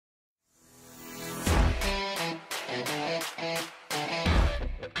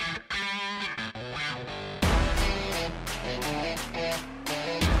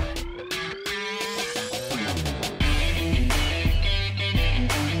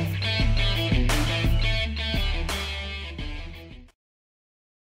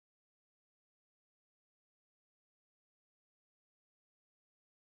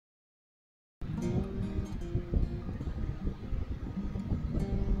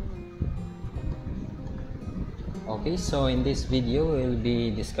Okay, so in this video we'll be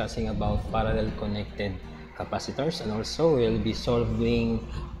discussing about parallel connected capacitors, and also we'll be solving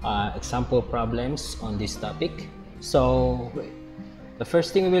example problems on this topic. So the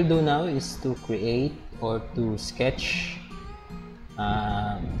first thing we will do now is to create or to sketch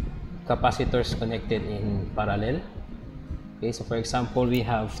capacitors connected in parallel. Okay, so for example, we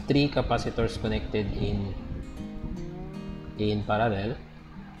have 3 capacitors connected in parallel.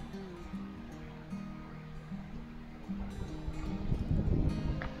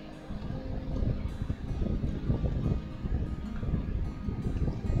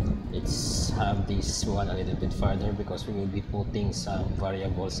 Let's have this one a little bit further because we will be putting some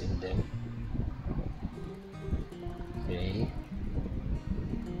variables in them. Okay.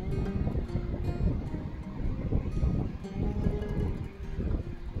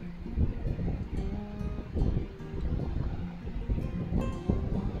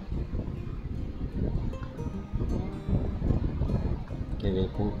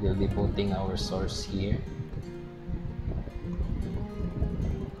 We'll be putting our source here.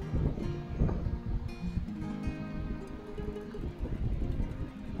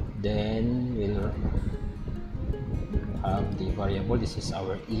 Then we'll have the variable. This is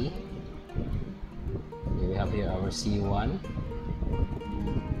our E. We have here our C1,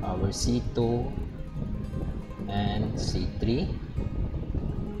 our C2, and C3.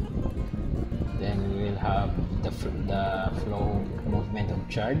 Then we will have the flow movement of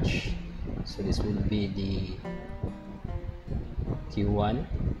charge. So this will be the Q1.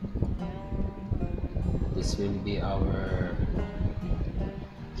 This will be our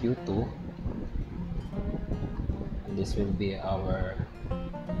Q2, and this will be our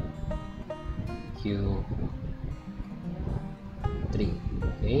Q3.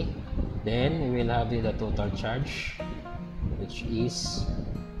 Okay, then we will have the total charge, which is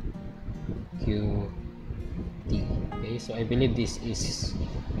QT. Okay, so I believe this is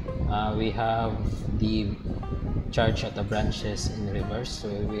we have the charge at the branches in reverse, so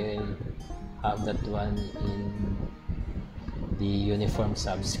we will have that one in the uniform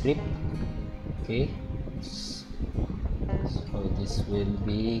subscript. Okay, so this will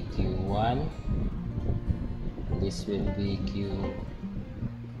be Q1, this will be Q3.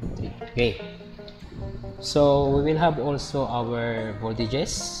 Okay, so we will have also our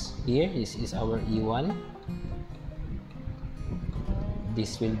voltages here. This is our E1,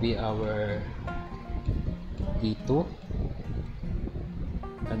 this will be our E2,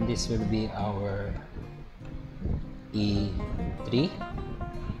 and this will be our E3.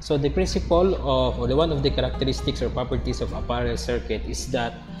 So the principle of, or the one of the characteristics or properties of a parallel circuit is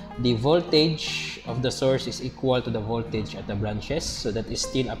that the voltage of the source is equal to the voltage at the branches. So that is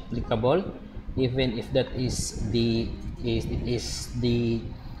still applicable even if that is the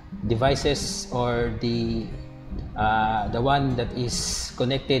devices, or the one that is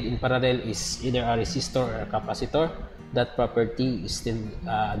connected in parallel is either a resistor or a capacitor. That property is still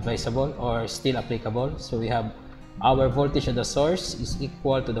advisable or still applicable. So we have our voltage at the source is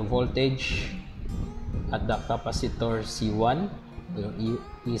equal to the voltage at the capacitor C1,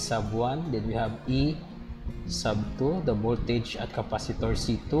 E sub 1. Then we have E sub 2, the voltage at capacitor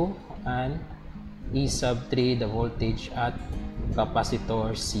C2, and E sub 3, the voltage at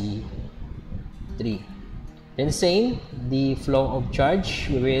capacitor C3. Then same, the flow of charge,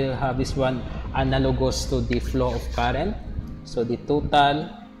 we will have this one analogous to the flow of current. So the total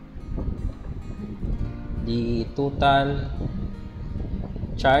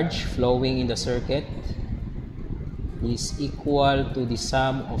charge flowing in the circuit is equal to the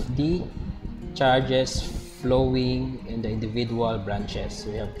sum of the charges flowing in the individual branches.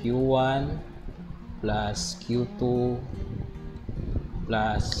 So we have Q1 plus Q2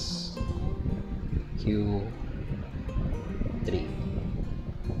 plus Q3.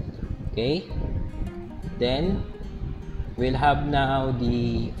 Okay, then we'll have now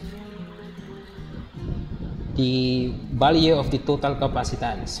the value of the total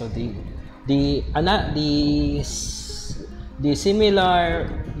capacitance. So the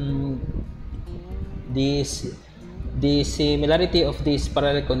similarity of this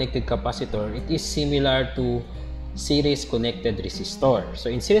parallel connected capacitor, it is similar to series connected resistor. So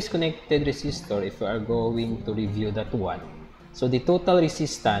in series connected resistor, if we are going to review that one, so the total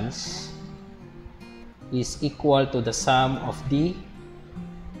resistance is equal to the sum of the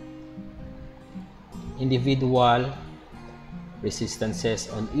individual resistances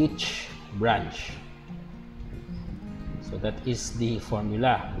on each branch. So that is the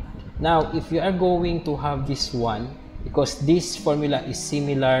formula. Now if you are going to have this one, because this formula is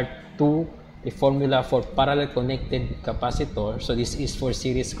similar to the formula for parallel connected capacitor, so this is for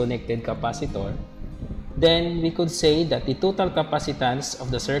series connected capacitor, then we could say that the total capacitance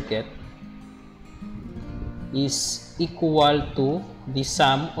of the circuit is equal to the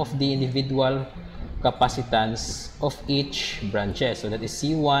sum of the individual capacitance of each branches. So that is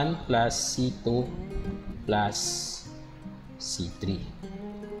C1 plus C2 plus C3.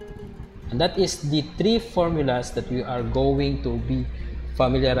 And that is the three formulas that we are going to be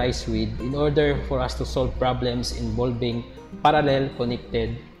familiarized with in order for us to solve problems involving parallel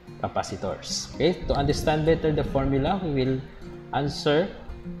connected capacitors. Okay, to understand better the formula, we will answer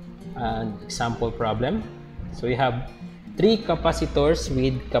an example problem. So we have three capacitors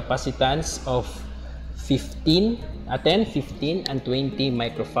with capacitance of 10, 15, and 20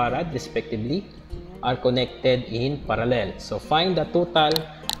 microfarad respectively are connected in parallel. So find the total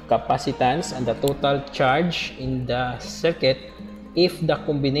capacitance and the total charge in the circuit if the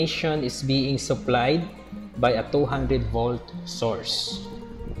combination is being supplied by a 200-volt source.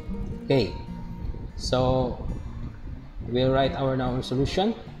 Okay, so we'll write our now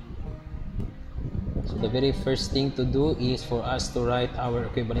solution. So the very first thing to do is for us to write our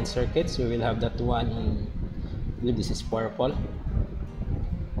equivalent circuits. We will have that one in blue. This is purple.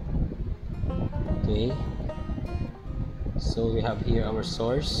 Okay, so we have here our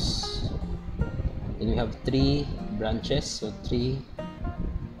source, and we have three branches. So three,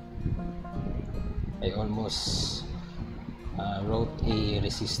 I almost wrote a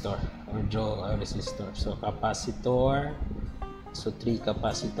resistor or draw a resistor. So capacitor, so three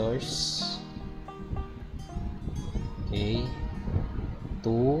capacitors. Okay,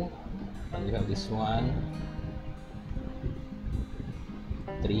 two, and we have this one,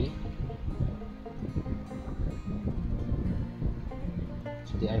 three.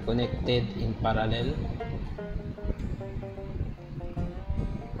 So they are connected in parallel.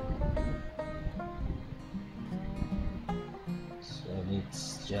 So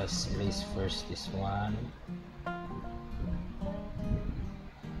let's just erase first this one. So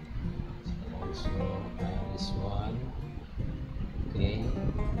also this one. Okay.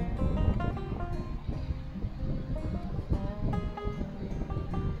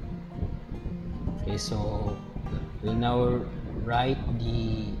 Okay, so we'll now write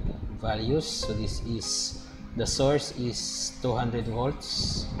the values. So this is, the source is 200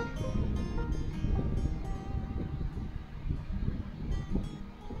 volts.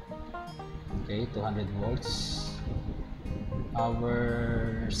 Okay, 200 volts.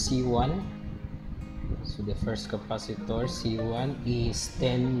 Our C1, so the first capacitor C1 is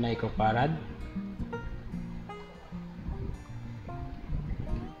 10 microfarad.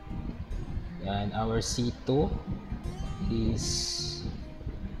 And our C2 is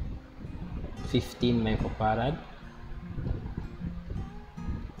 15 microfarad.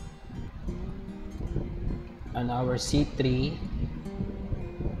 And our C3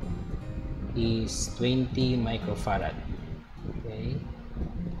 is 20 microfarad. Okay.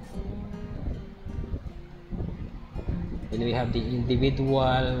 Then we have the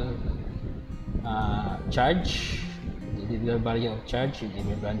individual charge, the individual value of charge in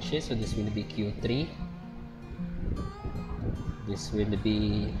every branches. So this will be Q3, this will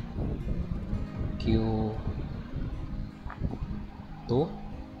be Q2,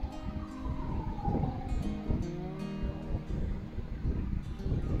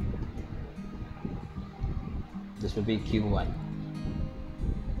 this will be Q1.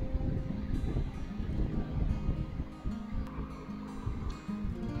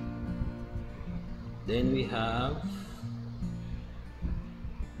 Then we have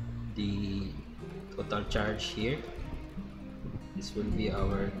the total charge here. This will be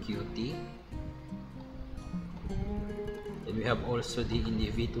our QT. Then we have also the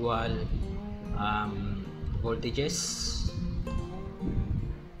individual voltages.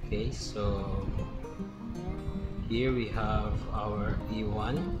 Okay, so here we have our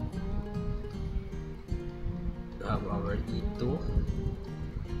E1, we have our E2.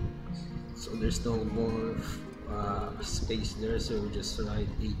 So there's no more space there, so we just write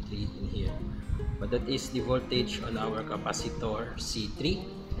E3 in here. But that is the voltage on our capacitor C3.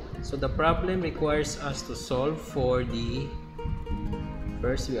 So the problem requires us to solve for the,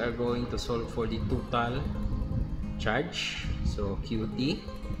 first we are going to solve for the total charge, so QT,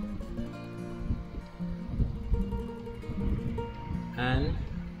 and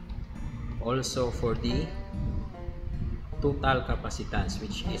also for the total capacitance,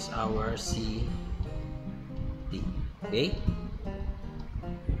 which is our CT. Okay,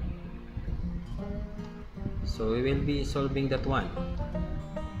 so we will be solving that one.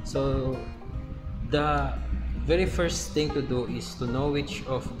 So the very first thing to do is to know which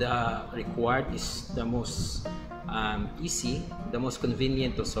of the required is the most easy, the most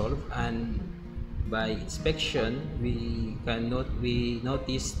convenient to solve, and by inspection, we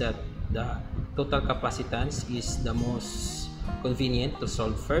notice that the total capacitance is the most convenient to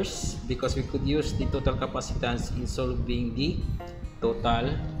solve first, because we could use the total capacitance in solving the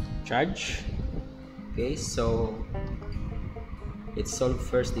total charge. Okay, so let's solve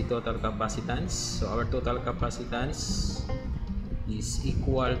first the total capacitance. So our total capacitance is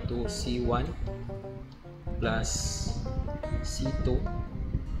equal to C1 plus C2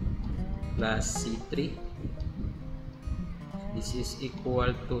 plus C3. This is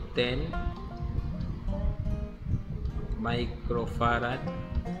equal to 10 microfarad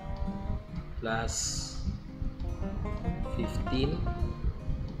plus 15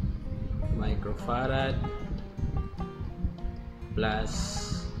 microfarad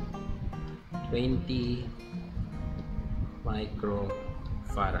plus 20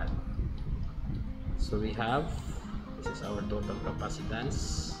 microfarad. So we have, this is our total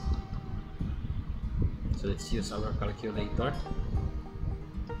capacitance. So let's use our calculator.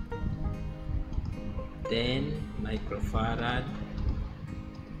 10 microfarad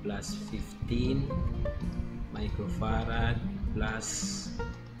plus 15 microfarad plus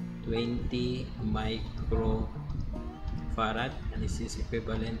 20 microfarad, and this is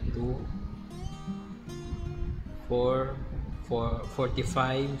equivalent to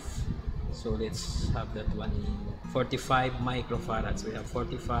 45. So let's have that one in 45 microfarads. We have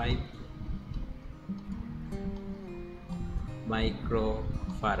 45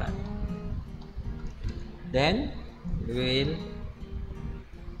 microfarad. Then we will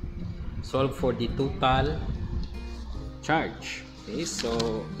solve for the total charge. Okay,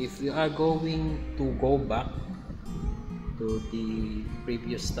 so if you are going to go back to the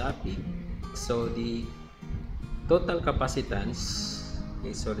previous topic, so the total capacitance,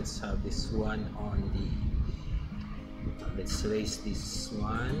 okay, so let's have this one on the, let's raise this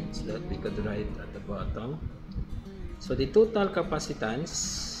one so that we could write at the bottom. So the total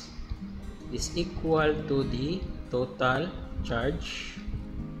capacitance is equal to the total charge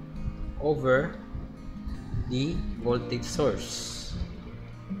over the voltage source.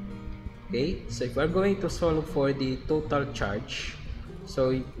 Okay, so if we're going to solve for the total charge,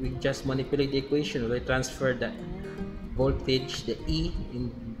 so we just manipulate the equation. We transfer the voltage, the E,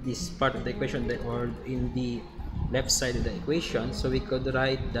 in this part of the equation, or in the left side of the equation. So we could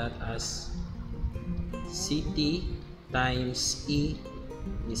write that as CT times E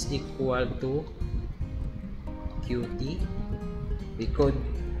is equal to QT. We could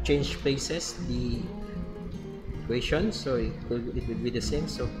change places the equation, so it would be the same.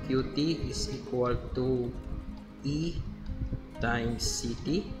 So QT is equal to E times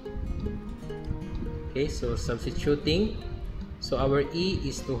CT. Okay, so substituting, so our E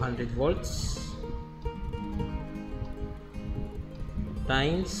is 200 volts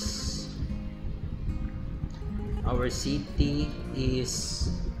times our CT is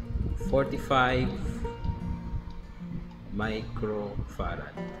 45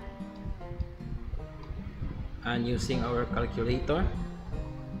 microfarad, and using our calculator,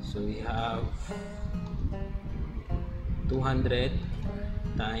 so we have 200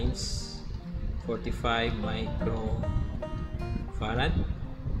 times 45 microfarad.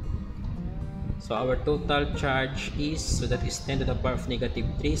 So our total charge is, so that is 10 to the power of negative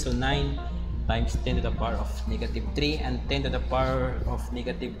 3, so 9 times 10 to the power of negative 3, and 10 to the power of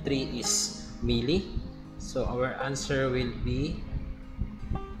negative 3 is milli. So our answer will be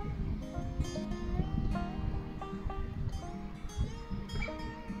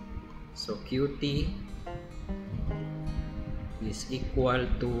so QT is equal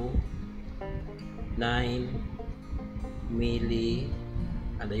to 9 milli,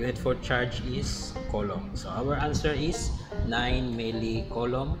 and the unit for charge is coulomb. So our answer is 9 milli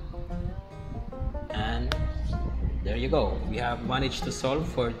coulomb. And there you go, we have managed to solve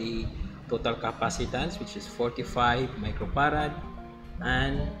for the total capacitance, which is 45 microfarad,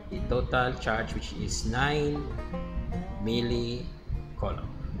 and the total charge, which is 9 milli coulomb.